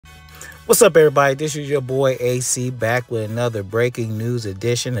What's up, everybody? This is your boy AC back with another breaking news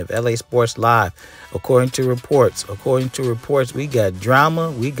edition of LA Sports Live. According to reports, we got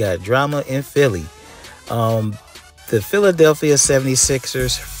drama. We got drama in Philly. The Philadelphia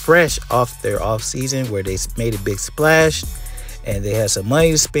 76ers, fresh off their offseason where they made a big splash and they had some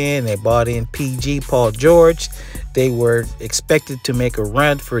money to spend. They bought in PG, Paul George. They were expected to make a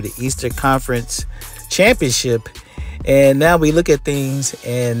run for the Eastern Conference Championship. And now we look at things,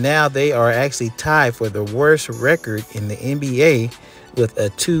 and now they are actually tied for the worst record in the NBA with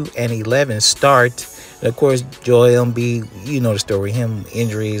a 2-11 start. And of course, Joel Embid, you know the story, him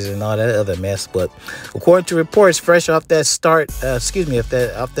injuries and all that other mess. But according to reports, fresh off that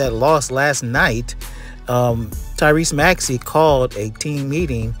off that loss last night, Tyrese Maxey called a team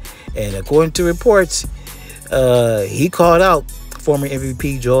meeting, and according to reports, he called out former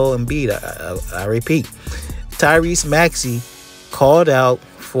MVP Joel Embid. I repeat. Tyrese Maxey called out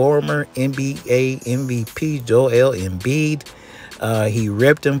former NBA MVP Joel Embid. He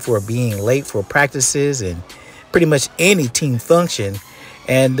ripped him for being late for practices and pretty much any team function.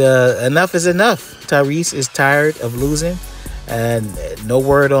 And enough is enough. Tyrese is tired of losing. And no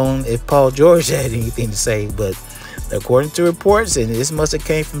word on if Paul George had anything to say. But according to reports, and this must have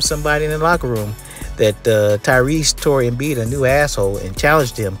came from somebody in the locker room, that Tyrese tore Embid a new asshole and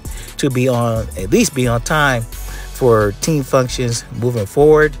challenged him to at least be on time for team functions moving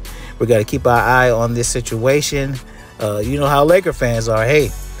forward. We got to keep our eye on this situation. You know how Laker fans are. Hey,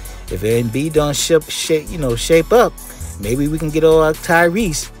 if Embid don't shape up, maybe we can get old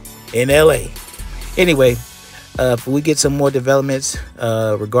Tyrese in LA. Anyway, if we get some more developments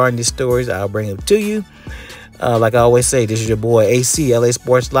regarding these stories, I'll bring them to you. Like I always say, this is your boy AC, LA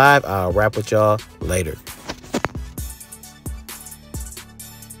Sports Live. I'll wrap with y'all later.